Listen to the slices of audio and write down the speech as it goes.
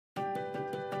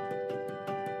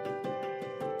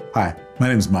Hi, my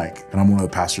name is Mike, and I'm one of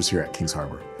the pastors here at Kings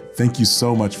Harbor. Thank you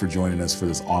so much for joining us for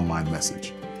this online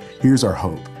message. Here's our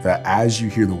hope that as you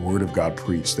hear the word of God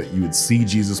preached, that you would see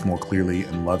Jesus more clearly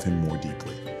and love him more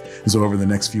deeply. And so over the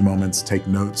next few moments, take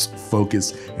notes,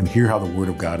 focus, and hear how the word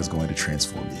of God is going to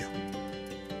transform you.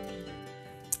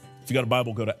 If you got a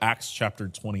Bible, go to Acts chapter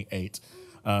 28.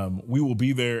 We will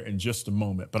be there in just a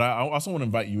moment, but I also want to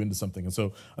invite you into something. And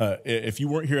so if you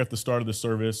weren't here at the start of the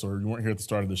service or you weren't here at the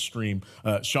start of the stream,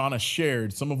 Shauna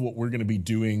shared some of what we're going to be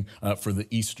doing for the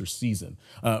Easter season.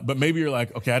 But maybe you're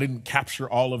like, okay, I didn't capture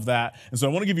all of that. And so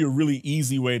I want to give you a really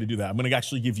easy way to do that. I'm going to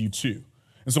actually give you two.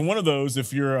 And so one of those,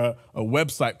 if you're a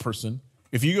website person,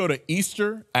 if you go to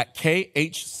Easter at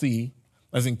KHC,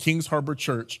 as in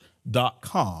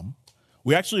KingsHarborChurch.com,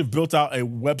 we actually have built out a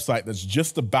website that's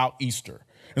just about Easter.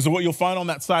 And so what you'll find on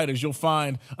that site is you'll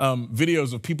find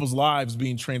videos of people's lives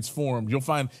being transformed. You'll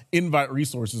find invite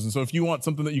resources. And so if you want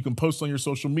something that you can post on your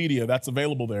social media, that's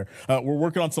available there. We're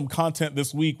working on some content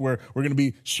this week where we're going to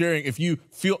be sharing, if you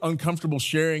feel uncomfortable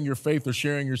sharing your faith or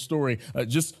sharing your story,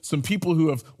 just some people who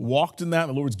have walked in that,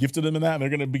 the Lord's gifted them in that, and they're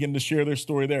going to begin to share their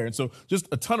story there. And so just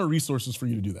a ton of resources for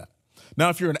you to do that. Now,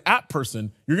 if you're an app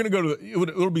person, you're going to go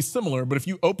to, it'll be similar, but if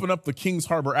you open up the Kings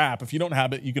Harbor app, if you don't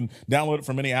have it, you can download it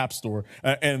from any app store,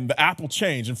 and the app will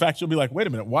change. In fact, you'll be like, wait a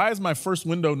minute, why is my first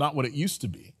window not what it used to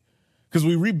be? Because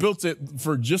we rebuilt it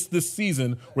for just this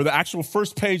season, where the actual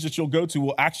first page that you'll go to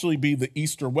will actually be the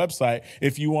Easter website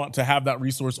if you want to have that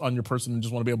resource on your person and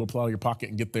just want to be able to pull out of your pocket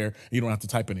and get there. You don't have to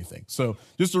type anything. So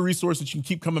just a resource that you can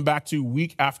keep coming back to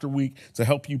week after week to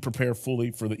help you prepare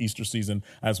fully for the Easter season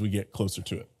as we get closer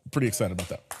to it. Pretty excited about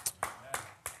that.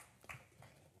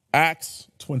 Acts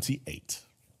 28,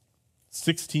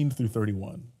 16 through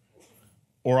 31,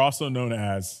 or also known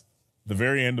as the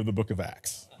very end of the book of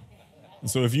Acts. And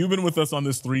so if you've been with us on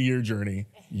this 3-year journey,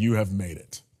 you have made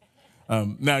it.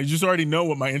 Now, you just already know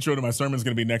what my intro to my sermon is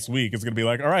going to be next week. It's going to be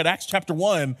like, all right, Acts chapter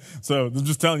 1. So I'm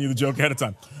just telling you the joke ahead of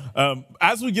time.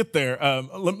 As we get there,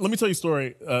 let me tell you a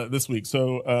story this week.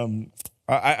 So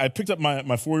I picked up my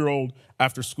 4-year-old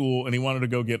after school, and he wanted to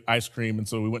go get ice cream, and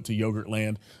so we went to Yogurt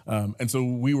Land. And so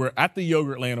we were at the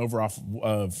Yogurt Land over off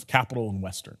of Capitol and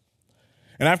Western.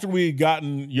 And after we had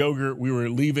gotten yogurt, we were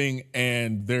leaving,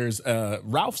 and there's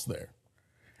Ralph's there.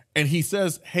 And he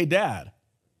says, hey, Dad,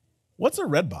 what's a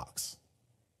red box?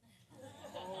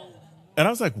 And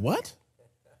I was like, what?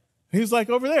 And he was like,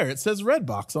 over there, it says red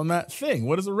box on that thing.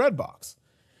 What is a red box?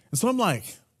 And so I'm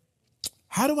like,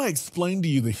 how do I explain to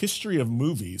you the history of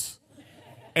movies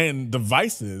and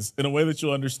devices in a way that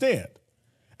you'll understand?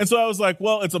 And so I was like,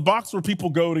 well, it's a box where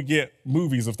people go to get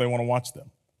movies if they want to watch them.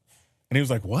 And he was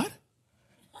like, what?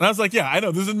 And I was like, yeah, I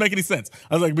know, this doesn't make any sense.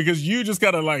 I was like, because you just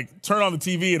got to like turn on the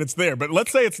TV and it's there. But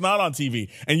let's say it's not on TV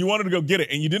and you wanted to go get it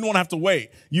and you didn't want to have to wait.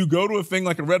 You go to a thing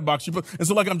like a red box. And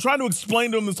so like I'm trying to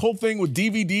explain to him this whole thing with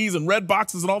DVDs and red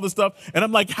boxes and all this stuff. And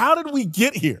I'm like, how did we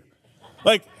get here?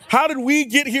 Like, how did we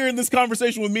get here in this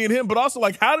conversation with me and him? But also,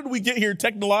 like, how did we get here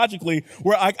technologically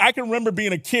where I can remember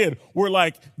being a kid where,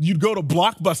 like, you'd go to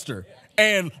Blockbuster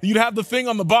and you'd have the thing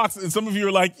on the box. And some of you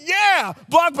are like, yeah,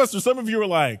 Blockbuster. Some of you are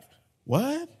like,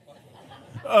 what?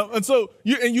 And so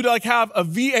you'd like have a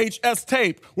VHS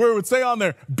tape where it would say on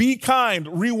there, be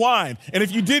kind, rewind. And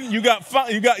if you didn't, you got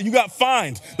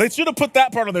fined. They should have put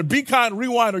that part on there, be kind,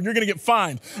 rewind, or you're going to get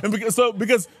fined. And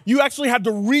because you actually had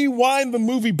to rewind the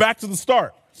movie back to the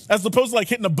start, as opposed to like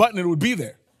hitting a button and it would be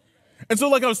there. And so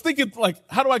like I was thinking, like,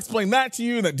 how do I explain that to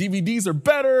you? And that DVDs are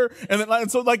better.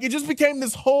 And so like it just became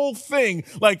this whole thing.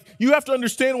 Like you have to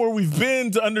understand where we've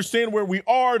been to understand where we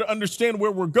are, to understand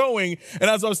where we're going. And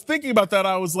as I was thinking about that,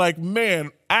 I was like, man,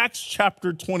 Acts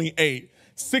chapter 28,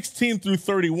 16 through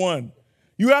 31.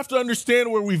 You have to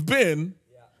understand where we've been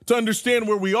to understand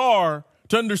where we are,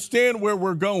 to understand where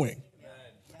we're going.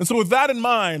 And so with that in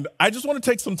mind, I just want to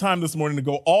take some time this morning to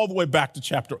go all the way back to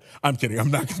chapter. I'm kidding.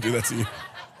 I'm not going to do that to you.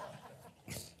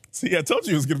 See, I told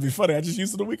you it was going to be funny. I just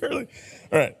used it a week early.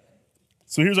 All right.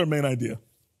 So here's our main idea.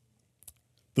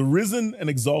 The risen and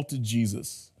exalted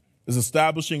Jesus is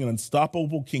establishing an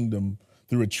unstoppable kingdom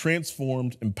through a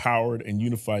transformed, empowered, and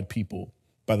unified people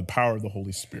by the power of the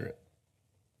Holy Spirit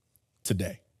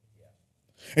today.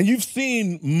 And you've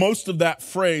seen most of that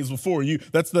phrase before.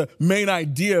 That's the main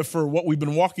idea for what we've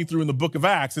been walking through in the book of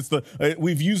Acts.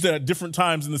 We've used it at different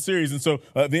times in the series. And so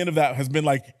the end of that has been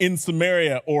like in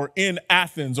Samaria or in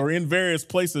Athens or in various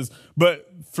places. But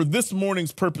for this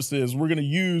morning's purposes, we're going to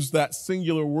use that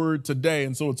singular word today.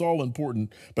 And so it's all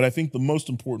important. But I think the most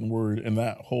important word in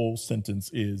that whole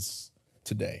sentence is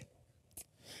today.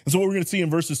 And so what we're going to see in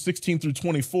verses 16 through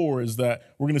 24 is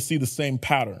that we're going to see the same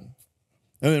pattern.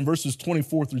 And then verses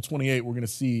 24 through 28, we're going to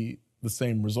see the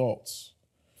same results.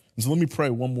 And so let me pray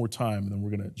one more time, and then we're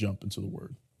going to jump into the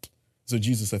word. So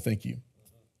Jesus, I thank you.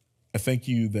 I thank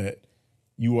you that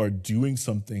you are doing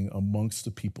something amongst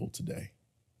the people today.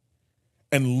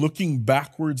 And looking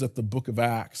backwards at the book of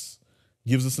Acts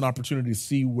gives us an opportunity to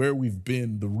see where we've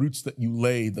been, the roots that you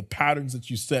lay, the patterns that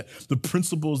you set, the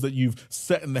principles that you've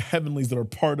set in the heavenlies that are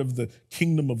part of the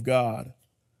kingdom of God.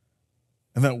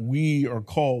 And that we are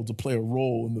called to play a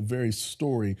role in the very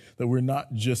story, that we're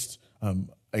not just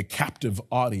a captive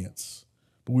audience,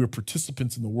 but we are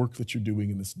participants in the work that you're doing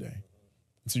in this day.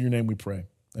 It's in your name we pray.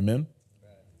 Amen?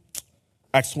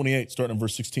 Acts 28, starting in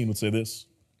verse 16, would say this.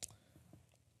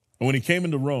 And when he came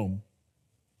into Rome,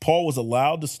 Paul was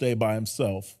allowed to stay by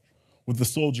himself with the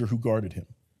soldier who guarded him.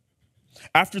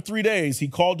 After 3 days, he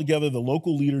called together the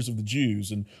local leaders of the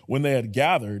Jews, and when they had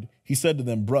gathered, he said to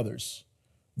them, brothers,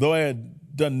 though I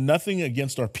had done nothing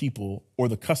against our people or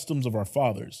the customs of our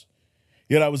fathers,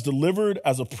 yet I was delivered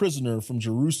as a prisoner from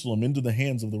Jerusalem into the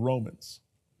hands of the Romans.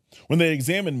 When they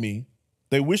examined me,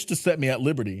 they wished to set me at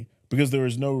liberty because there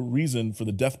is no reason for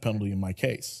the death penalty in my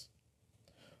case.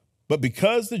 But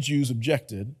because the Jews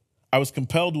objected, I was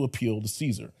compelled to appeal to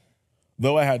Caesar,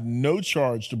 though I had no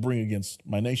charge to bring against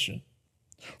my nation.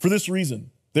 For this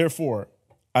reason, therefore,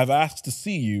 I've asked to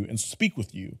see you and speak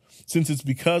with you, since it's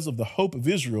because of the hope of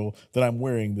Israel that I'm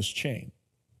wearing this chain.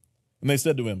 And they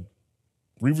said to him,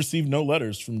 we've received no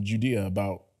letters from Judea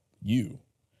about you,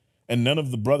 and none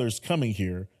of the brothers coming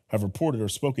here have reported or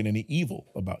spoken any evil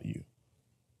about you.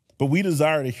 But we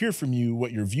desire to hear from you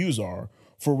what your views are,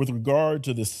 for with regard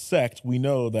to this sect, we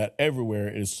know that everywhere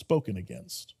it is spoken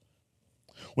against.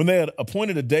 When they had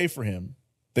appointed a day for him,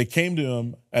 they came to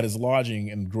him at his lodging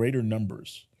in greater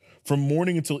numbers. From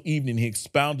morning until evening, he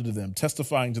expounded to them,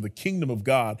 testifying to the kingdom of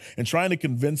God and trying to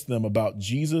convince them about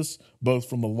Jesus, both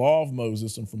from the law of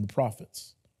Moses and from the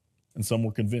prophets. And some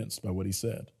were convinced by what he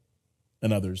said,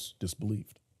 and others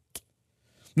disbelieved.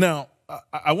 Now,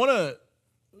 I want to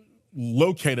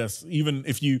locate us, even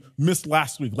if you missed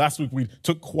last week. Last week, we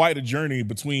took quite a journey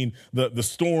between the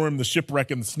storm, the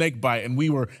shipwreck, and the snake bite, and we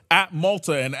were at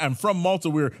Malta, and from Malta,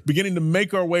 we were beginning to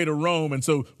make our way to Rome. And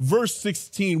so verse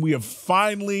 16, we have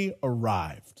finally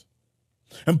arrived.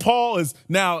 And Paul is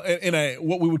now in a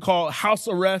what we would call house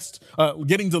arrest,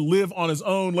 getting to live on his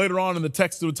own. Later on in the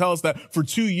text, it would tell us that for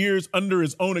 2 years under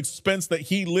his own expense that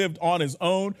he lived on his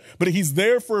own. But he's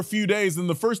there for a few days, and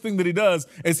the first thing that he does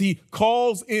is he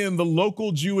calls in the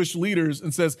local Jewish leaders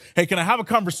and says, hey, can I have a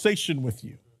conversation with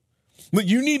you?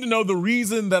 You need to know the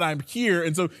reason that I'm here.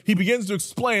 And so he begins to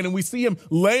explain, and we see him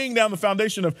laying down the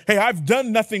foundation of, hey, I've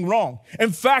done nothing wrong.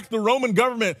 In fact, the Roman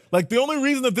government, the only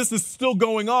reason that this is still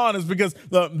going on is because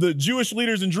the Jewish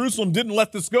leaders in Jerusalem didn't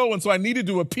let this go, and so I needed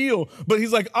to appeal. But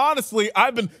he's like, honestly,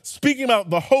 I've been speaking about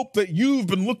the hope that you've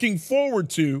been looking forward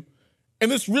to, and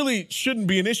this really shouldn't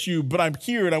be an issue, but I'm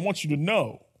here, and I want you to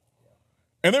know.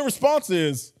 And their response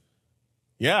is,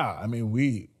 yeah, I mean,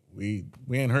 we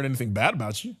ain't heard anything bad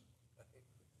about you.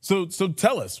 So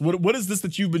tell us, what is this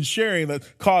that you've been sharing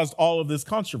that caused all of this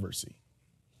controversy?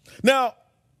 Now,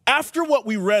 after what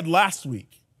we read last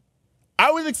week,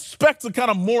 I would expect a kind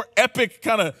of more epic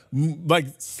kind of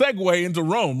segue into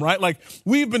Rome, right?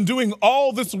 We've been doing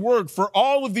all this work for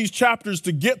all of these chapters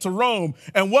to get to Rome,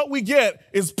 and what we get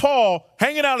is Paul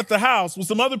hanging out at the house with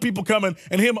some other people coming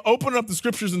and him opening up the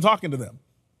scriptures and talking to them.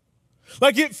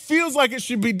 It feels like it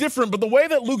should be different, but the way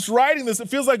that Luke's writing this, it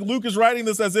feels like Luke is writing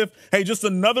this as if, hey, just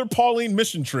another Pauline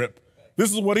mission trip.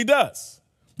 This is what he does.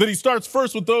 That he starts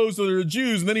first with those that are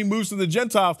Jews, and then he moves to the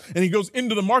Gentiles, and he goes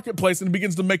into the marketplace and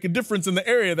begins to make a difference in the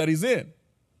area that he's in.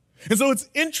 And so it's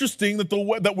interesting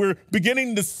that we're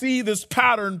beginning to see this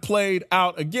pattern played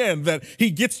out again, that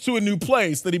he gets to a new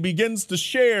place, that he begins to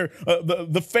share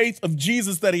the faith of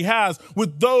Jesus that he has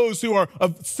with those who are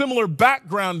of similar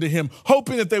background to him,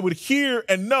 hoping that they would hear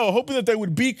and know, hoping that they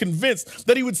would be convinced,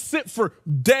 that he would sit for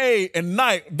day and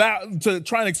night to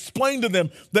try and explain to them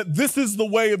that this is the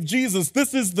way of Jesus,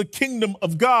 this is the kingdom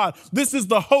of God, this is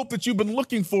the hope that you've been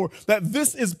looking for, that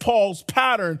this is Paul's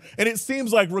pattern. And it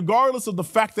seems like regardless of the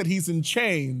fact that he's in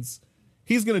chains,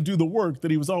 he's going to do the work that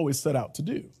he was always set out to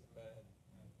do.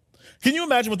 Can you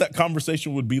imagine what that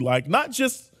conversation would be like? Not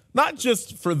just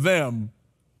for them,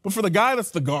 but for the guy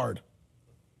that's the guard.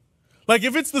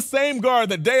 If it's the same guard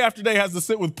that day after day has to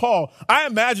sit with Paul, I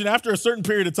imagine after a certain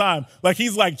period of time,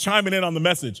 he's chiming in on the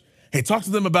message. Hey, talk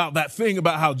to them about that thing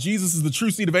about how Jesus is the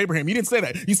true seed of Abraham. You didn't say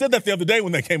that. You said that the other day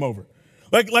when they came over.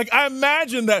 I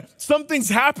imagine that something's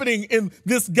happening in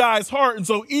this guy's heart. And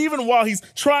so even while he's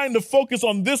trying to focus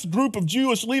on this group of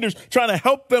Jewish leaders, trying to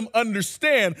help them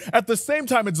understand, at the same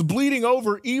time, it's bleeding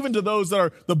over even to those that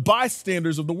are the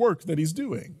bystanders of the work that he's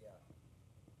doing.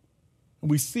 And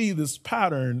we see this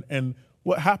pattern, and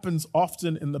what happens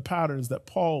often in the pattern is that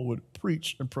Paul would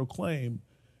preach and proclaim,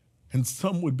 and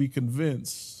some would be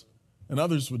convinced, and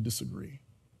others would disagree.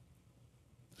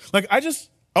 Like, I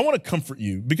want to comfort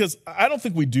you, because I don't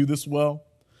think we do this well.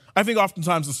 I think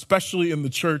oftentimes, especially in the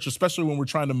church, especially when we're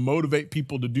trying to motivate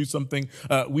people to do something,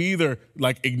 we either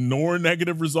like ignore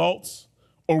negative results,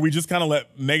 or we just kind of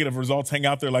let negative results hang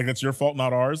out there like that's your fault,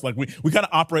 not ours. Like we kind of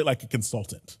operate like a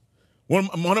consultant. One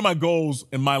of my goals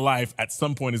in my life at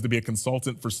some point is to be a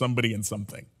consultant for somebody in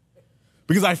something.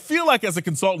 Because I feel like as a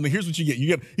consultant, here's what you get.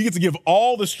 You get to give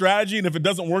all the strategy, and if it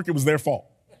doesn't work, it was their fault.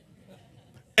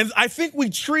 And I think we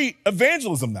treat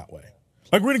evangelism that way.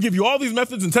 Like, we're going to give you all these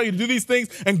methods and tell you to do these things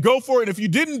and go for it. And if you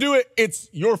didn't do it, it's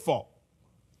your fault.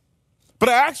 But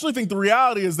I actually think the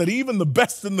reality is that even the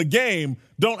best in the game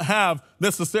don't have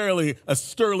necessarily a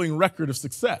sterling record of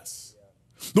success.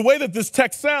 The way that this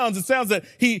text sounds, it sounds that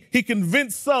he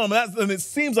convinced some, and it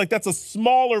seems like that's a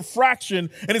smaller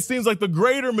fraction, and it seems like the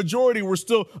greater majority were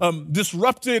still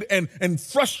disrupted and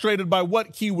frustrated by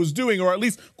what he was doing, or at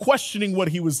least questioning what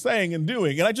he was saying and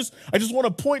doing. And I just want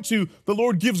to point to the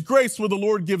Lord gives grace where the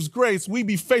Lord gives grace. We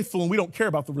be faithful, and we don't care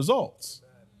about the results.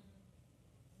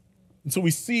 And so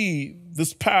we see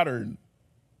this pattern,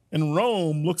 and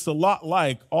Rome looks a lot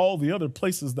like all the other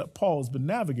places that Paul has been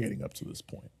navigating up to this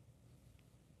point.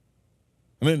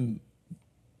 And then,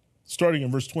 starting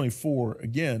in verse 24,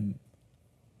 again,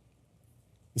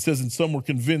 it says, and some were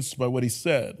convinced by what he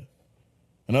said,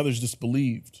 and others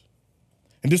disbelieved.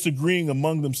 And disagreeing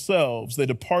among themselves, they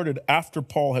departed after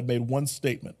Paul had made one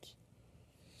statement.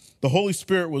 The Holy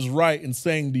Spirit was right in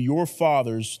saying to your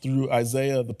fathers through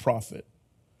Isaiah the prophet,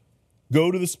 go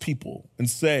to this people and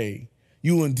say,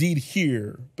 you will indeed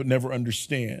hear, but never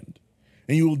understand,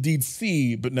 and you will indeed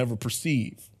see, but never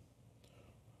perceive.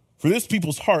 For this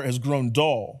people's heart has grown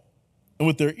dull, and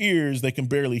with their ears they can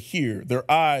barely hear. Their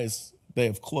eyes they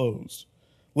have closed,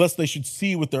 lest they should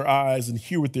see with their eyes and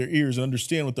hear with their ears and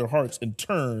understand with their hearts and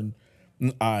turn,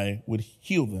 and I would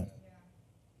heal them.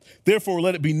 Therefore,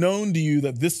 let it be known to you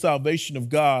that this salvation of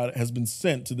God has been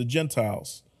sent to the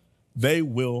Gentiles. They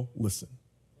will listen.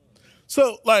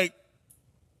 So, like,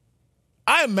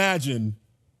 I imagine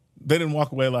they didn't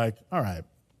walk away like, all right,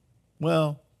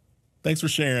 well, thanks for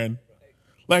sharing.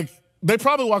 Like, they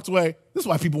probably walked away, this is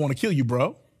why people want to kill you,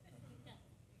 bro.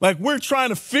 Like, we're trying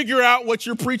to figure out what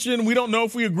you're preaching. We don't know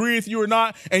if we agree with you or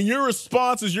not. And your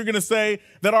response is you're going to say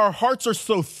that our hearts are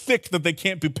so thick that they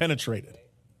can't be penetrated.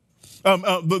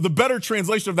 The better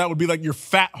translation of that would be like you're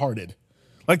fat-hearted.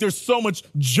 Like, there's so much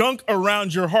junk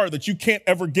around your heart that you can't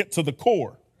ever get to the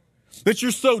core. That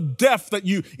you're so deaf that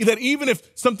even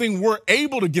if something were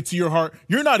able to get to your heart,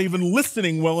 you're not even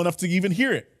listening well enough to even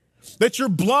hear it. That you're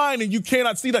blind and you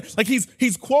cannot see that. Like,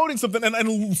 he's quoting something,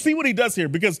 and see what he does here.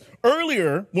 Because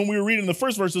earlier, when we were reading the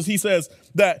first verses, he says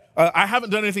that I haven't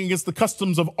done anything against the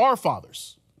customs of our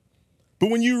fathers.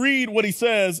 But when you read what he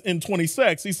says in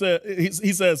 26, he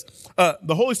says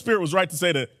the Holy Spirit was right to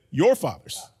say to your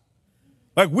fathers.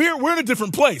 Like, we're in a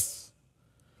different place.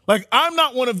 Like, I'm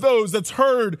not one of those that's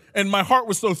heard and my heart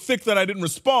was so thick that I didn't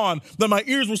respond, that my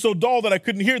ears were so dull that I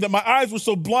couldn't hear, that my eyes were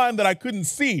so blind that I couldn't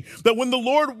see, that when the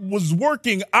Lord was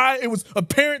working, it was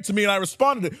apparent to me and I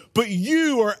responded. But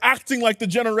you are acting like the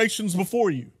generations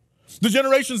before you. The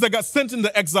generations that got sent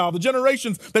into exile, the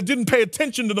generations that didn't pay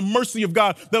attention to the mercy of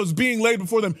God that was being laid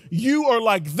before them. You are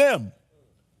like them.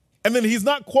 And then he's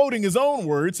not quoting his own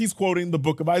words, he's quoting the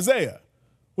book of Isaiah,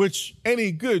 which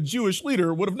any good Jewish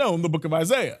leader would have known the book of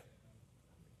Isaiah.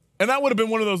 And that would have been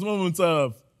one of those moments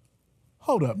of,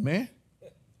 hold up, man.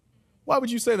 Why would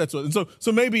you say that to us? And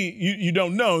so maybe you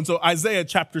don't know. And so Isaiah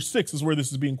chapter 6 is where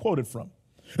this is being quoted from.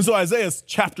 And so Isaiah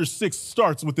chapter 6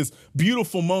 starts with this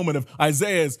beautiful moment of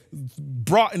Isaiah is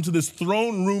brought into this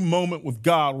throne room moment with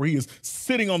God where he is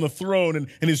sitting on the throne and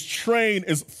his train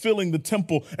is filling the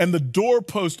temple and the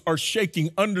doorposts are shaking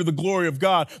under the glory of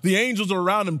God. The angels are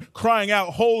around him crying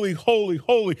out, holy, holy,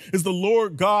 holy is the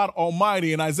Lord God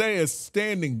Almighty. And Isaiah is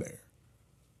standing there.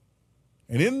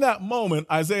 And in that moment,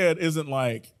 Isaiah isn't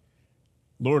like,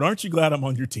 Lord, aren't you glad I'm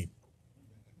on your team?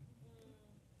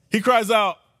 He cries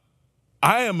out,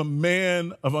 I am a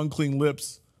man of unclean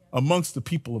lips amongst the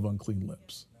people of unclean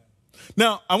lips.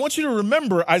 Now, I want you to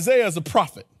remember Isaiah as a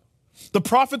prophet. The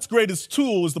prophet's greatest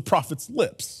tool is the prophet's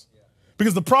lips.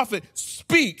 Because the prophet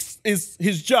speaks is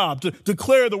his job, to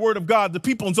declare the word of God to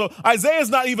people. And so Isaiah's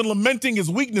not even lamenting his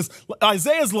weakness.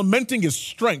 Isaiah's lamenting his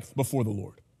strength before the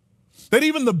Lord. That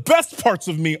even the best parts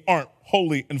of me aren't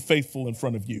holy and faithful in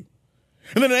front of you.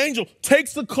 And then an angel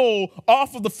takes the coal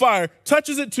off of the fire,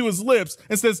 touches it to his lips,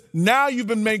 and says, now you've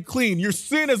been made clean. Your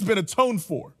sin has been atoned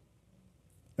for.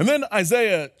 And then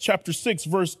Isaiah chapter 6,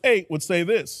 verse 8 would say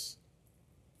this.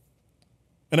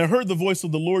 And I heard the voice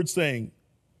of the Lord saying,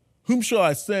 whom shall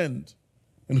I send,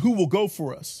 and who will go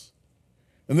for us?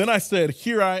 And then I said,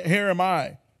 here am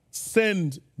I,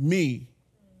 send me.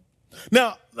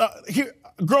 Now,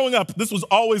 growing up, this was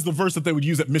always the verse that they would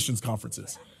use at missions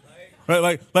conferences.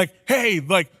 Right? Hey,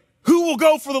 who will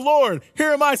go for the Lord?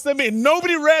 Here am I, send me. And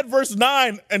nobody read verse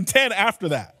 9 and 10 after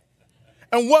that.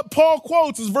 And what Paul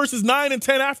quotes is verses 9 and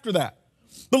 10 after that.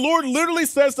 The Lord literally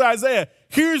says to Isaiah,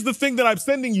 here's the thing that I'm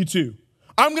sending you to.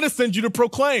 I'm going to send you to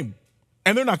proclaim.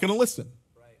 And they're not going to listen.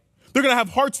 Right. They're going to have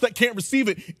hearts that can't receive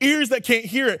it, ears that can't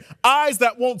hear it, eyes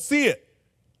that won't see it.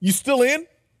 You still in?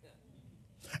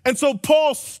 And so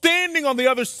Paul, standing on the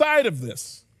other side of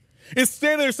this, is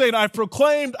standing there saying, I've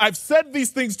proclaimed, I've said these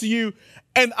things to you,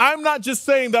 and I'm not just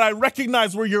saying that I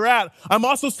recognize where you're at. I'm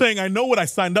also saying I know what I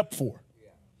signed up for.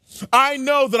 I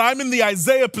know that I'm in the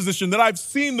Isaiah position, that I've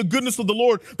seen the goodness of the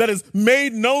Lord that has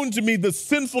made known to me the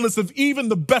sinfulness of even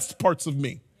the best parts of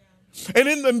me.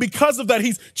 And because of that,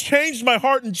 he's changed my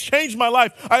heart and changed my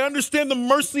life. I understand the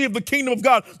mercy of the kingdom of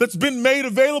God that's been made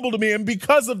available to me. And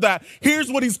because of that,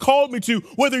 here's what he's called me to.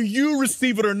 Whether you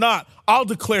receive it or not, I'll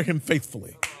declare him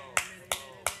faithfully.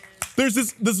 There's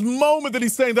this moment that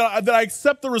he's saying that I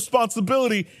accept the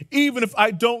responsibility even if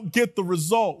I don't get the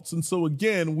results. And so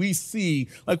again, we see,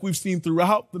 like we've seen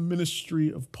throughout the ministry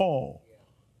of Paul,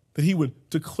 that he would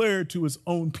declare to his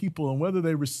own people, and whether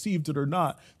they received it or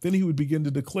not, then he would begin to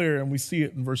declare, and we see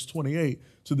it in verse 28,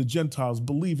 to the Gentiles,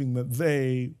 believing that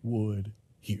they would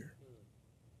hear.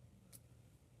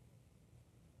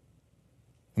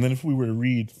 And then if we were to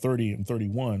read 30 and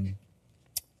 31,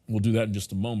 we'll do that in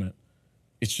just a moment.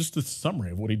 It's just a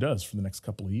summary of what he does for the next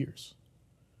couple of years.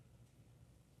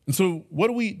 And so what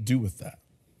do we do with that?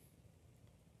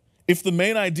 If the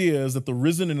main idea is that the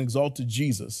risen and exalted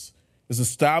Jesus is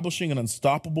establishing an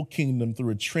unstoppable kingdom through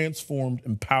a transformed,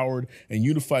 empowered, and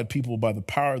unified people by the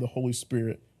power of the Holy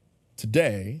Spirit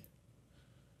today,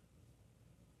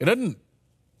 it doesn't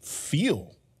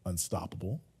feel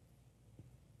unstoppable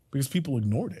because people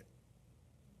ignored it.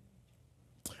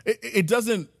 It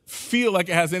doesn't feel like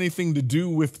it has anything to do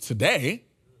with today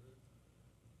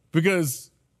because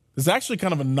it's actually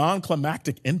kind of a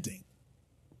non-climactic ending.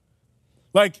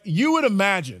 Like you would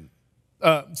imagine,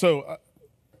 I'll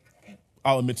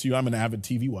admit to you, I'm an avid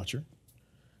TV watcher.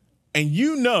 And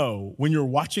you know when you're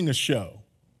watching a show,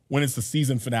 when it's the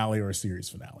season finale or a series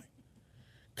finale.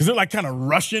 Because they're like kind of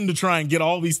rushing to try and get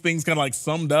all these things kind of like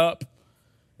summed up.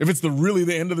 If it's really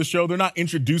the end of the show, they're not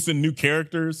introducing new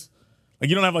characters. Like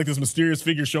you don't have like this mysterious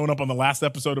figure showing up on the last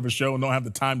episode of a show and don't have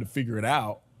the time to figure it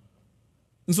out.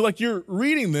 And so like you're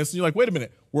reading this and you're like, wait a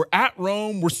minute, we're at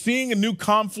Rome, we're seeing a new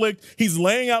conflict, he's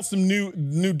laying out some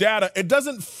new data. It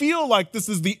doesn't feel like this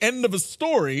is the end of a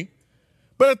story,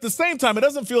 but at the same time, it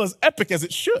doesn't feel as epic as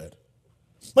it should.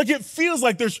 Like it feels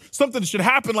like there's something that should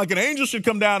happen, like an angel should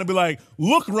come down and be like,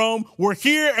 look, Rome, we're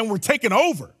here and we're taking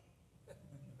over.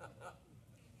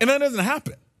 And that doesn't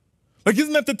happen. Like,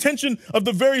 isn't that the tension of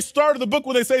the very start of the book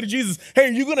when they say to Jesus, hey,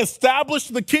 are you going to establish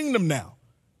the kingdom now?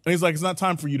 And he's like, it's not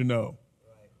time for you to know.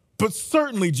 But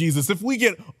certainly, Jesus, if we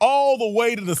get all the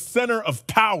way to the center of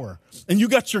power and you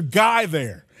got your guy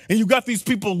there and you got these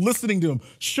people listening to him,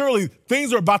 surely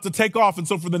things are about to take off. And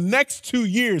so for the next 2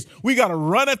 years, we got to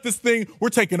run at this thing. We're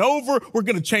taking over. We're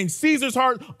going to change Caesar's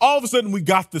heart. All of a sudden, we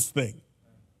got this thing.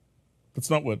 That's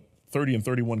not what 30 and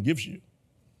 31 gives you.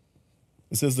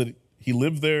 It says that he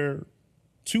lived there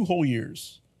 2 whole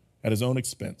years at his own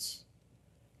expense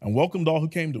and welcomed all who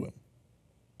came to him,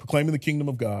 proclaiming the kingdom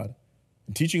of God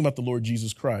and teaching about the Lord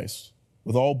Jesus Christ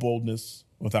with all boldness,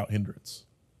 without hindrance.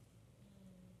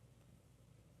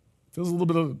 Feels a little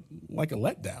bit like a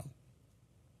letdown.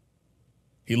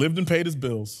 He lived and paid his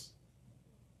bills,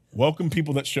 welcomed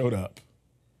people that showed up,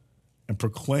 and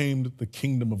proclaimed the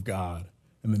kingdom of God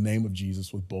in the name of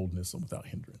Jesus with boldness and without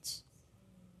hindrance.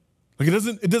 Like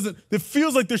it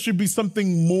feels like there should be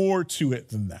something more to it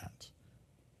than that.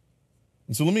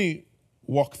 And so let me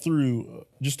walk through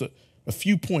just a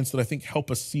few points that I think help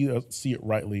us see it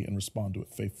rightly and respond to it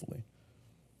faithfully.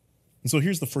 And so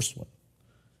here's the first one.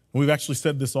 And we've actually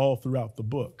said this all throughout the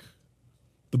book.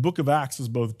 The book of Acts is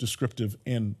both descriptive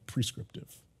and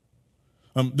prescriptive.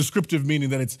 Descriptive meaning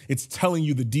that it's telling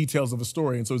you the details of a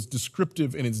story, and so it's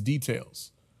descriptive in its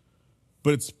details,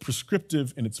 but it's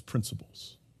prescriptive in its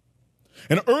principles.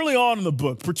 And early on in the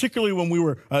book, particularly when we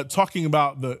were talking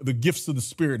about the gifts of the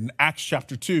Spirit in Acts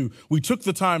chapter 2, we took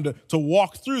the time to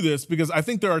walk through this because I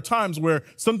think there are times where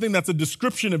something that's a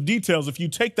description of details, if you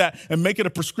take that and make it a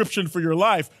prescription for your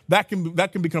life, that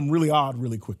can become really odd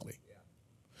really quickly.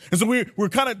 And so we're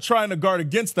kind of trying to guard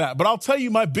against that. But I'll tell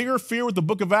you, my bigger fear with the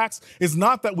book of Acts is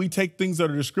not that we take things that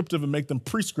are descriptive and make them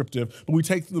prescriptive,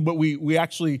 but we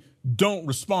actually don't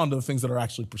respond to the things that are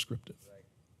actually prescriptive.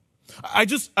 I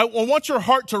want your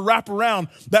heart to wrap around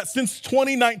that since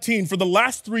 2019, for the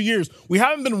last 3 years, we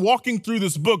haven't been walking through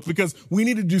this book because we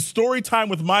needed to do story time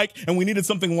with Mike and we needed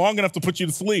something long enough to put you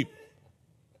to sleep.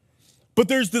 But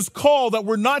there's this call that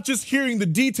we're not just hearing the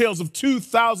details of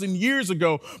 2,000 years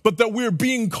ago, but that we're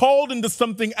being called into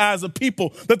something as a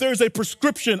people, that there's a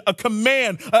prescription, a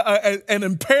command, an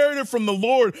imperative from the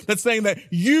Lord that's saying that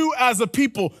you as a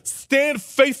people stand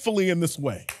faithfully in this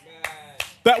way.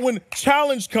 That when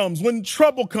challenge comes, when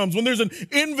trouble comes, when there's an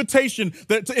invitation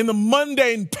that in the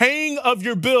mundane paying of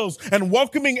your bills and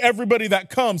welcoming everybody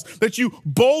that comes, that you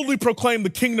boldly proclaim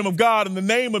the kingdom of God in the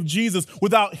name of Jesus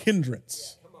without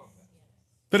hindrance.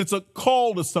 That it's a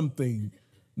call to something,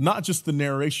 not just the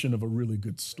narration of a really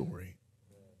good story.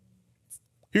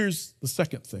 Here's the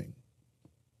second thing.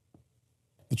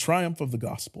 The triumph of the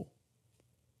gospel.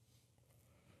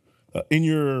 In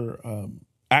your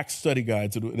Acts study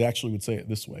guides, it actually would say it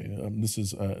this way.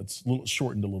 It's a little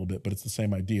shortened a little bit, but it's the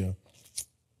same idea.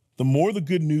 The more the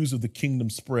good news of the kingdom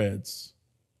spreads,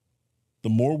 the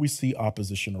more we see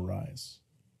opposition arise.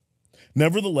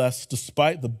 Nevertheless,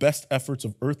 despite the best efforts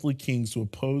of earthly kings to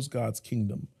oppose God's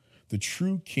kingdom, the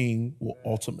true king will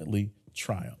ultimately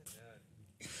triumph.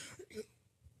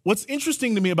 What's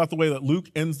interesting to me about the way that Luke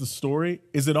ends the story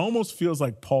is it almost feels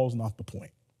like Paul's not the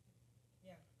point.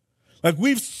 Like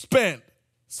we've spent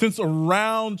since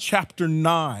around chapter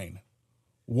 9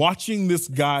 watching this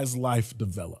guy's life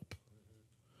develop.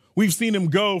 We've seen him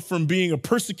go from being a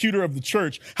persecutor of the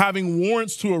church, having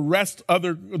warrants to arrest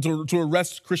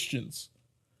Christians.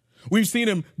 We've seen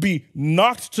him be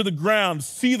knocked to the ground,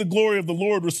 see the glory of the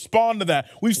Lord, respond to that.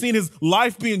 We've seen his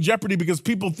life be in jeopardy because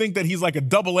people think that he's like a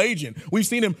double agent. We've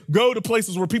seen him go to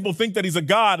places where people think that he's a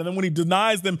god, and then when he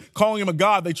denies them calling him a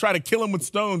god, they try to kill him with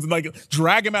stones and like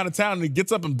drag him out of town, and he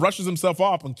gets up and brushes himself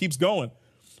off and keeps going.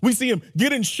 We see him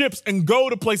get in ships and go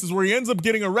to places where he ends up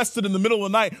getting arrested in the middle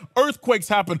of the night. Earthquakes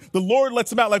happen. The Lord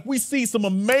lets him out. Like we see some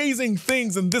amazing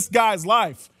things in this guy's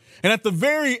life. And at the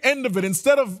very end of it,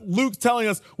 instead of Luke telling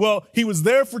us, well, he was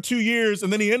there for 2 years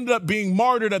and then he ended up being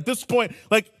martyred at this point,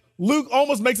 like Luke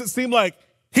almost makes it seem like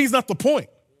he's not the point.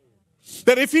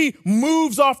 That if he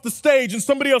moves off the stage and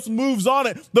somebody else moves on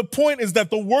it, the point is that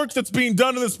the work that's being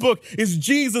done in this book is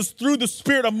Jesus through the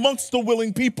Spirit amongst the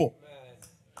willing people.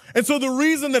 And so the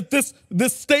reason that this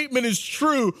statement is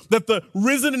true, that the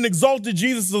risen and exalted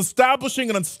Jesus is establishing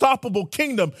an unstoppable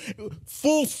kingdom,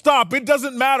 full stop. It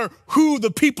doesn't matter who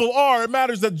the people are. It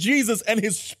matters that Jesus and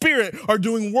his Spirit are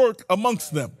doing work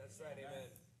amongst them. That's right, amen.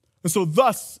 And so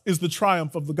thus is the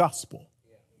triumph of the gospel.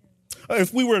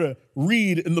 If we were to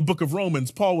read in the book of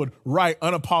Romans, Paul would write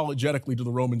unapologetically to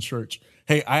the Roman church,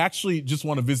 hey, I actually just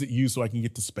want to visit you so I can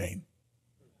get to Spain.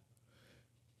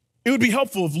 It would be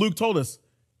helpful if Luke told us,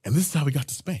 and this is how we got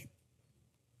to Spain.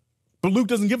 But Luke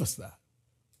doesn't give us that.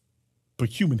 But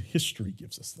human history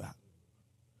gives us that.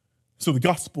 So the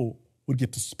gospel would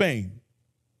get to Spain.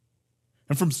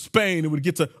 And from Spain, it would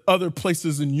get to other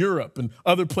places in Europe and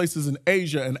other places in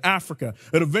Asia and Africa.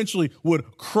 It eventually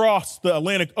would cross the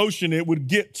Atlantic Ocean. It would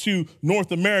get to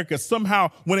North America. Somehow,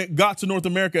 when it got to North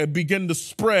America, it began to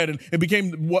spread and it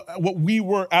became what we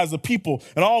were as a people.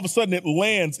 And all of a sudden, it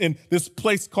lands in this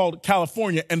place called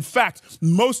California. In fact,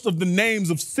 most of the names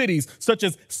of cities, such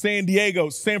as San Diego,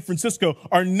 San Francisco,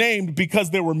 are named because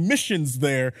there were missions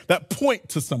there that point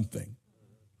to something.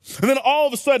 And then all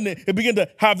of a sudden, it began to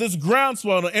have this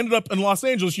groundswell and it ended up in Los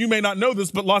Angeles. You may not know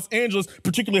this, but Los Angeles,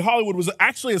 particularly Hollywood, was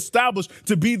actually established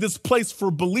to be this place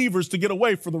for believers to get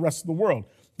away for the rest of the world.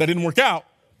 That didn't work out,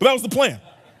 but that was the plan.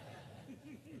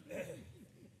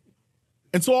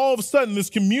 And so all of a sudden, this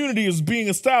community is being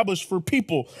established for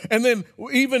people. And then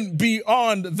even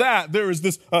beyond that, there is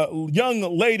this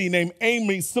young lady named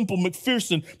Amy Simple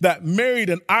McPherson that married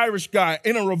an Irish guy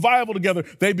in a revival together.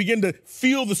 They began to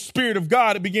feel the Spirit of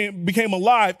God. It became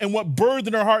alive. And what birthed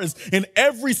in her heart is in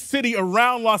every city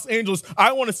around Los Angeles,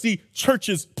 I want to see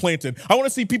churches planted. I want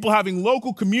to see people having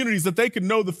local communities that they could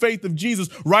know the faith of Jesus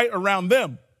right around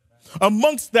them.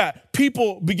 Amongst that,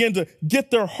 people begin to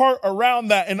get their heart around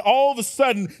that. And all of a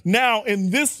sudden, now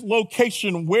in this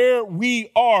location where we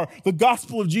are, the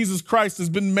gospel of Jesus Christ has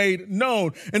been made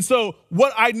known. And so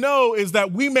what I know is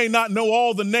that we may not know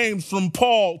all the names from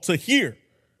Paul to here,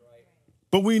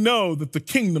 but we know that the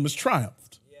kingdom has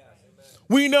triumphed.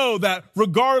 We know that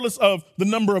regardless of the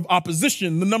number of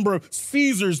opposition, the number of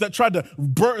Caesars that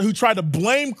who tried to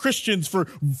blame Christians for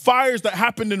fires that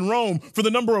happened in Rome, for the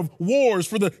number of wars,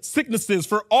 for the sicknesses,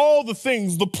 for all the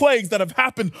things, the plagues that have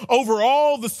happened over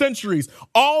all the centuries,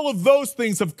 all of those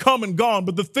things have come and gone,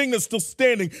 but the thing that's still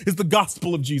standing is the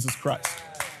gospel of Jesus Christ.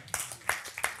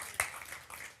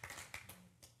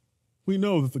 We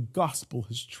know that the gospel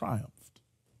has triumphed.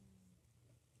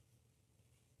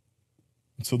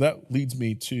 So that leads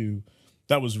me to,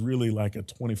 that was really like a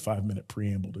 25-minute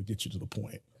preamble to get you to the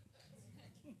point.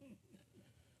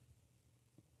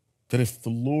 That if the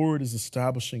Lord is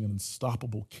establishing an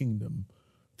unstoppable kingdom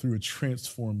through a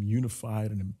transformed,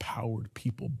 unified, and empowered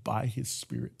people by his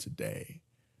Spirit today,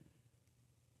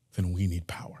 then we need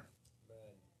power.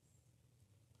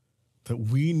 That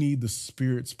we need the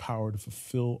Spirit's power to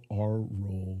fulfill our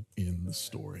role in the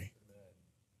story.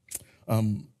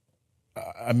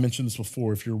 I mentioned this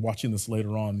before. If you're watching this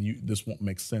later on, this won't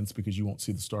make sense because you won't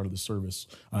see the start of the service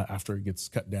after it gets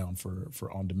cut down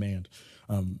for on demand.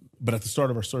 But at the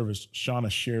start of our service, Shauna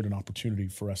shared an opportunity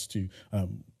for us to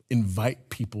invite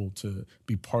people to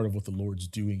be part of what the Lord's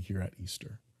doing here at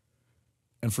Easter.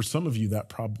 And for some of you, that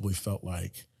probably felt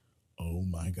like, oh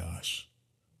my gosh,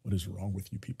 what is wrong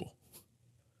with you people?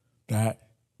 That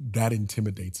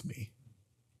intimidates me.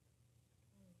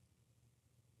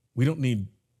 We don't need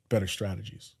better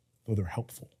strategies, though they're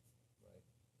helpful.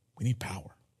 We need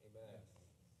power.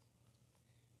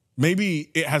 Maybe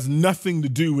it has nothing to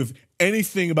do with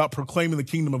anything about proclaiming the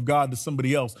kingdom of God to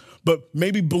somebody else, but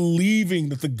maybe believing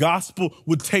that the gospel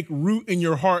would take root in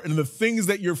your heart and the things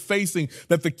that you're facing,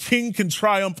 that the king can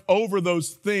triumph over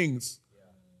those things.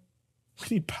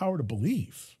 We need power to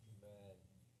believe.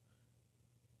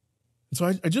 And so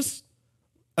I just,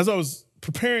 as I was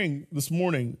preparing this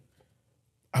morning,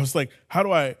 I was like, how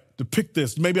do I depict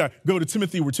this? Maybe I go to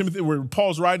Timothy, where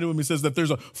Paul's writing to him. He says that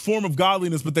there's a form of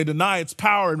godliness, but they deny its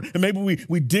power. And maybe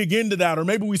we dig into that, or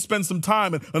maybe we spend some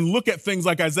time and look at things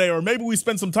like Isaiah, or maybe we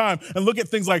spend some time and look at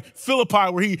things like Philippi,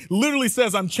 where he literally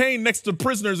says, I'm chained next to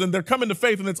prisoners and they're coming to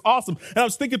faith and it's awesome. And I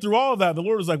was thinking through all of that. The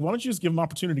Lord was like, why don't you just give them an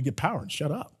opportunity to get power and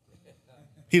shut up?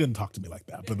 He didn't talk to me like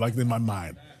that, but like in my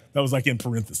mind, that was like in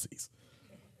parentheses.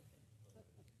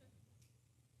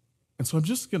 And so I'm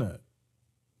just going to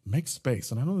make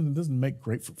space. And I know it doesn't make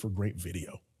great for great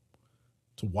video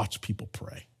to watch people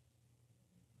pray.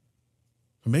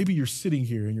 But maybe you're sitting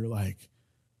here and you're like,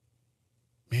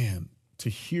 man, to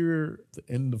hear the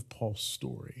end of Paul's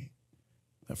story,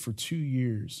 that for 2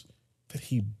 years that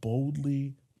he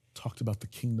boldly talked about the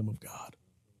kingdom of God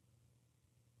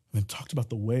and then talked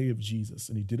about the way of Jesus,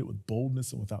 and he did it with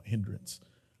boldness and without hindrance.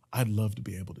 I'd love to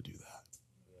be able to do that.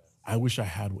 I wish I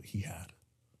had what he had.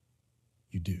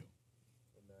 You do.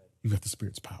 You've got the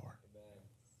Spirit's power.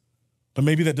 But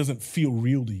maybe that doesn't feel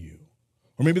real to you,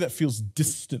 or maybe that feels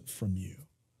distant from you.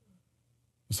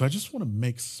 So I just want to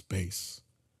make space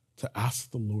to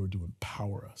ask the Lord to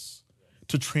empower us,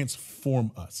 to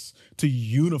transform us, to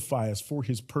unify us for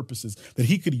his purposes, that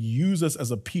he could use us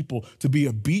as a people to be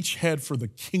a beachhead for the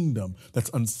kingdom that's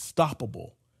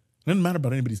unstoppable. It doesn't matter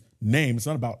about anybody's name. It's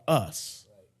not about us,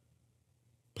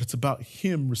 but it's about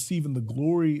him receiving the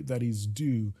glory that he's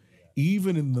due,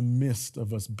 even in the midst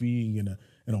of us being in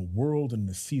a world and in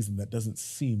a season that doesn't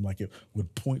seem like it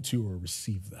would point to or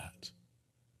receive that.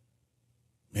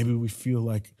 Maybe we feel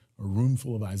like a room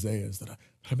full of Isaiahs that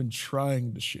I've been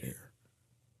trying to share,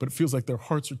 but it feels like their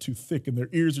hearts are too thick and their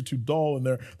ears are too dull and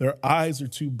their eyes are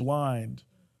too blind.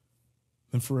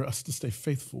 And for us to stay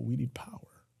faithful, we need power.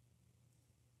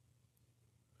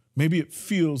 Maybe it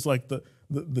feels like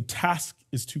the task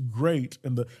is too great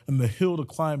and the hill to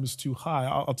climb is too high.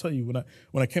 I'll tell you,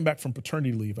 when I came back from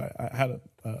paternity leave, I had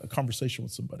a conversation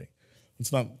with somebody.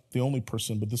 It's not the only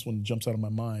person, but this one jumps out of my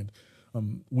mind.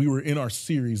 We were in our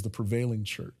series, The Prevailing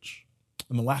Church.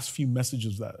 And the last few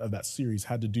messages of that series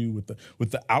had to do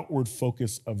with the outward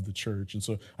focus of the church. And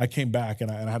so I came back and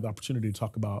I had the opportunity to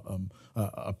talk about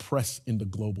a press into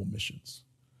global missions.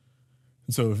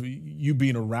 And so if you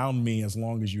being around me as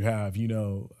long as you have, you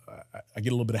know, I get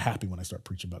a little bit happy when I start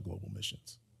preaching about global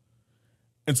missions.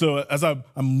 And so as I'm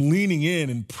leaning in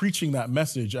and preaching that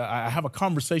message, I have a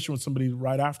conversation with somebody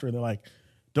right after, and they're like,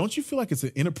 don't you feel like it's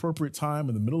an inappropriate time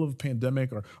in the middle of a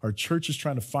pandemic, or our church is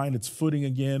trying to find its footing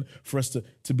again, for us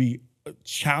to be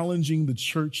challenging the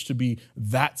church to be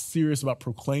that serious about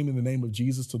proclaiming the name of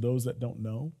Jesus to those that don't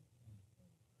know?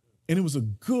 And it was a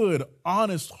good,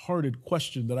 honest-hearted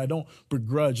question that I don't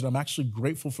begrudge, and I'm actually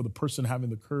grateful for the person having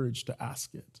the courage to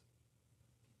ask it.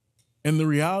 And the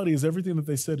reality is everything that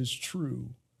they said is true.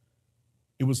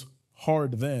 It was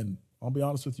hard then. I'll be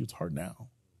honest with you, it's hard now.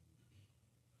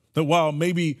 That while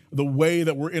maybe the way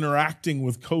that we're interacting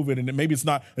with COVID, and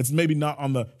it's maybe not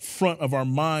on the front of our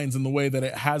minds in the way that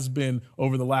it has been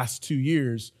over the last 2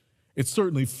 years, it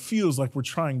certainly feels like we're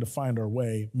trying to find our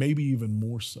way, maybe even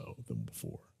more so than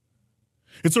before.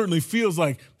 It certainly feels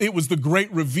like it was the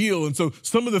great reveal. And so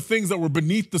some of the things that were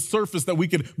beneath the surface that we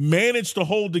could manage to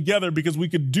hold together because we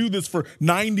could do this for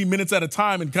 90 minutes at a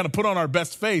time and kind of put on our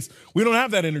best face, we don't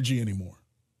have that energy anymore.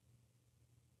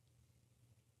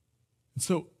 And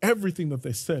so everything that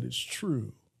they said is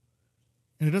true.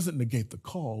 And it doesn't negate the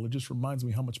call. It just reminds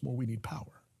me how much more we need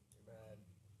power.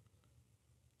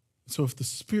 So if the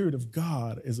Spirit of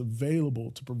God is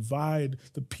available to provide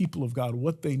the people of God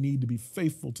what they need to be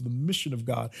faithful to the mission of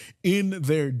God in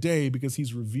their day because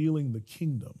he's revealing the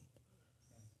kingdom,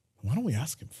 why don't we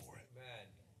ask him for it? Amen.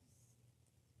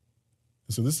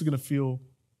 And so this is going to feel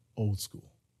old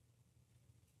school.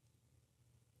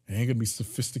 It ain't going to be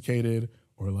sophisticated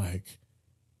or like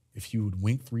if you would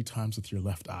wink 3 times with your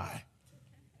left eye.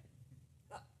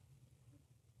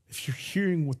 If you're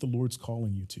hearing what the Lord's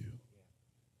calling you to,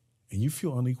 and you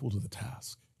feel unequal to the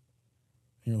task,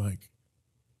 and you're like,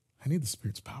 I need the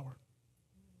Spirit's power.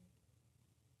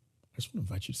 I just want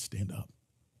to invite you to stand up.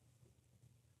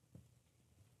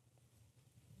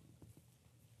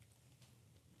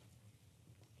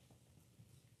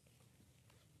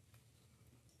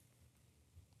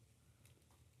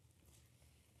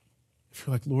 If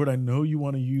you're like, Lord, I know you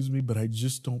want to use me, but I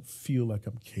just don't feel like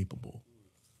I'm capable.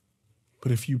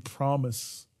 But if you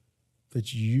promise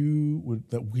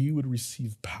that we would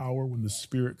receive power when the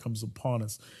Spirit comes upon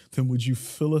us, then would you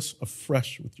fill us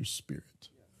afresh with your Spirit?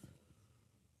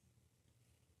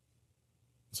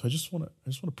 So I just want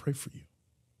to pray for you.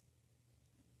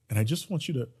 And I just want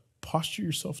you to posture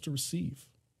yourself to receive.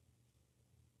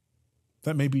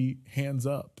 That may be hands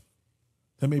up.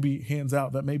 That may be hands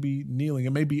out. That may be kneeling.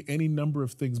 It may be any number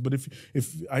of things. But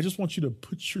if I just want you to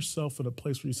put yourself in a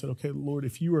place where you said, okay, Lord,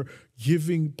 if you are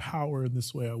giving power in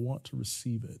this way, I want to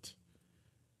receive it.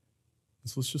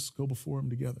 And so let's just go before him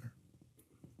together.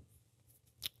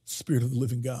 Spirit of the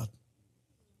living God.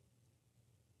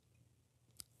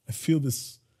 I feel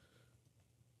this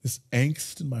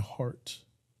angst in my heart.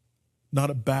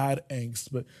 Not a bad angst,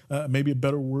 but maybe a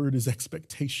better word is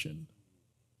expectation.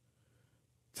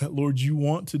 That, Lord, you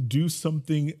want to do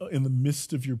something in the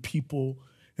midst of your people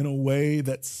in a way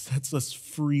that sets us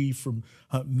free from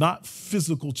not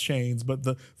physical chains, but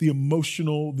the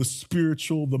emotional, the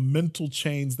spiritual, the mental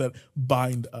chains that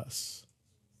bind us.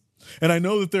 And I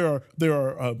know that there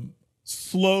are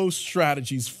slow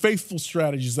strategies, faithful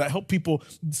strategies that help people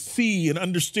see and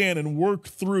understand and work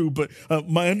through. But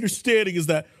my understanding is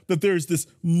that there's this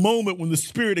moment when the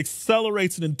Spirit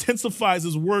accelerates and intensifies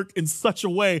his work in such a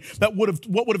way that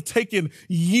what would have taken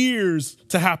years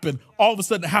to happen, all of a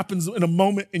sudden happens in a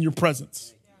moment in your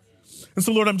presence. And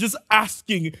so, Lord, I'm just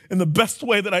asking in the best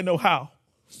way that I know how,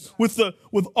 with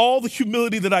all the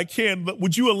humility that I can, but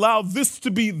would you allow this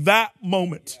to be that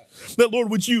moment? That, Lord,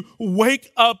 would you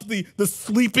wake up the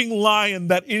sleeping lion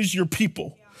that is your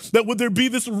people? That would there be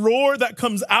this roar that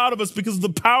comes out of us because of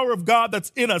the power of God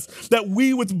that's in us, that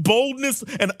we with boldness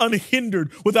and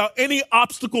unhindered, without any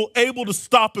obstacle able to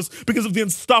stop us because of the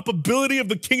unstoppability of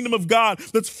the kingdom of God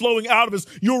that's flowing out of us,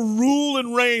 your rule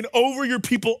and reign over your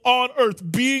people on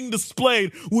earth being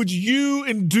displayed, would you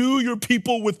endue your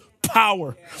people with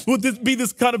power? Would this be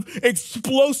this kind of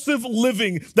explosive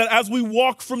living that as we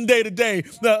walk from day to day,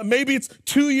 maybe it's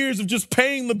 2 years of just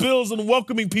paying the bills and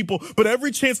welcoming people, but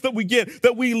every chance that we get,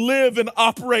 that we live and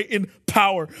operate in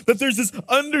power, that there's this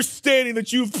understanding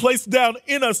that you've placed down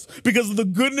in us because of the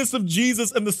goodness of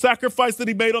Jesus and the sacrifice that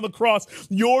he made on the cross,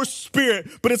 your Spirit,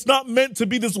 but it's not meant to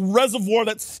be this reservoir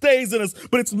that stays in us,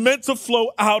 but it's meant to flow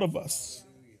out of us.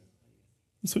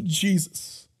 And so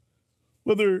Jesus,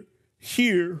 whether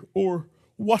here or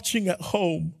watching at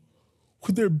home,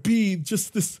 would there be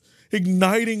just this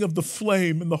igniting of the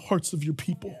flame in the hearts of your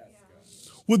people?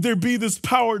 Would there be this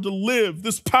power to live,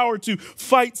 this power to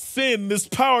fight sin, this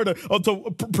power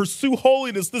to pursue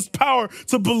holiness, this power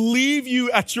to believe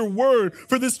you at your word,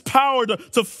 for this power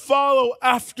to follow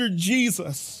after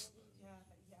Jesus?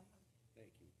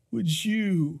 Would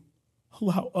you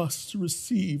allow us to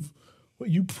receive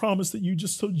what you promised that you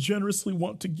just so generously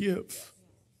want to give?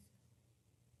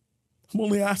 I'm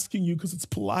only asking you because it's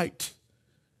polite.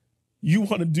 You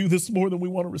want to do this more than we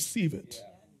want to receive it.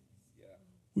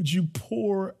 Would you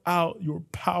pour out your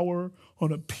power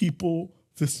on a people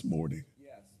this morning?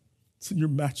 It's in your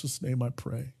matchless name I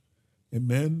pray.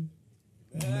 Amen.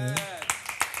 Amen.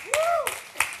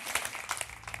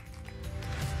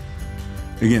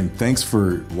 Again, thanks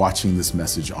for watching this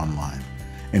message online.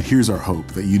 And here's our hope,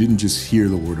 that you didn't just hear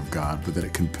the word of God, but that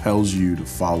it compels you to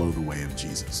follow the way of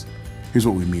Jesus. Here's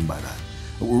what we mean by that.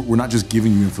 We're not just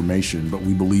giving you information, but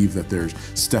we believe that there's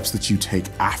steps that you take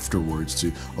afterwards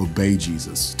to obey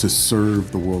Jesus, to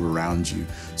serve the world around you,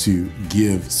 to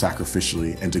give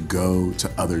sacrificially, and to go to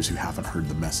others who haven't heard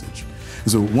the message.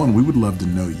 And so one, we would love to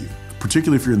know you,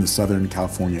 particularly if you're in the Southern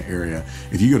California area.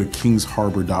 If you go to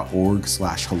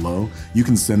kingsharbor.org/hello, you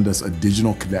can send us a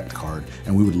digital connect card,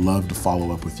 and we would love to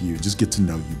follow up with you, just get to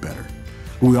know you better.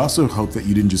 But we also hope that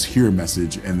you didn't just hear a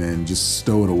message and then just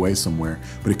stow it away somewhere,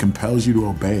 but it compels you to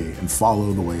obey and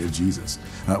follow the way of Jesus.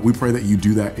 We pray that you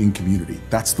do that in community.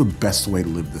 That's the best way to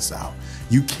live this out.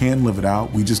 You can live it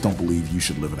out, we just don't believe you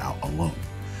should live it out alone.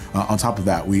 On top of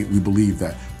that, we believe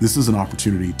that this is an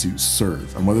opportunity to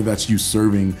serve. And whether that's you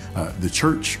serving the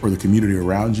church or the community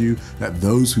around you, that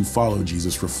those who follow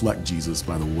Jesus reflect Jesus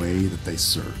by the way that they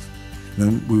serve.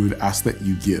 Then we would ask that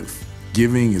you give.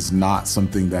 Giving is not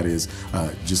something that is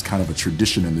just kind of a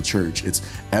tradition in the church. It's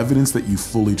evidence that you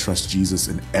fully trust Jesus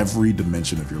in every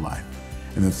dimension of your life.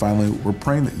 And then finally, we're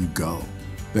praying that you go,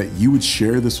 that you would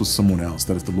share this with someone else,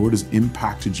 that if the Lord has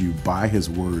impacted you by his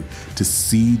word to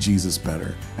see Jesus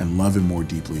better and love him more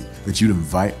deeply, that you'd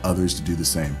invite others to do the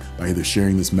same by either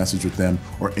sharing this message with them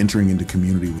or entering into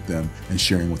community with them and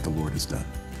sharing what the Lord has done.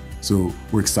 So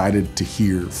we're excited to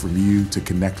hear from you, to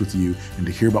connect with you, and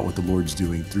to hear about what the Lord's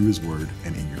doing through his word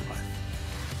and in your life.